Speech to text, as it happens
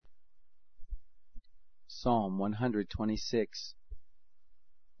Psalm 126.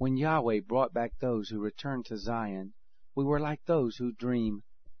 When Yahweh brought back those who returned to Zion, we were like those who dream.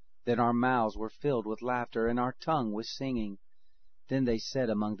 Then our mouths were filled with laughter, and our tongue with singing. Then they said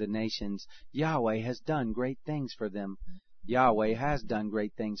among the nations, Yahweh has done great things for them. Yahweh has done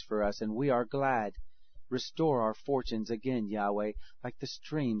great things for us, and we are glad. Restore our fortunes again, Yahweh, like the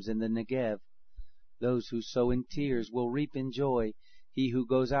streams in the Negev. Those who sow in tears will reap in joy. He who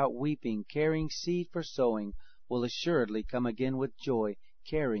goes out weeping, carrying seed for sowing, will assuredly come again with joy,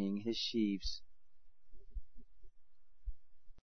 carrying his sheaves.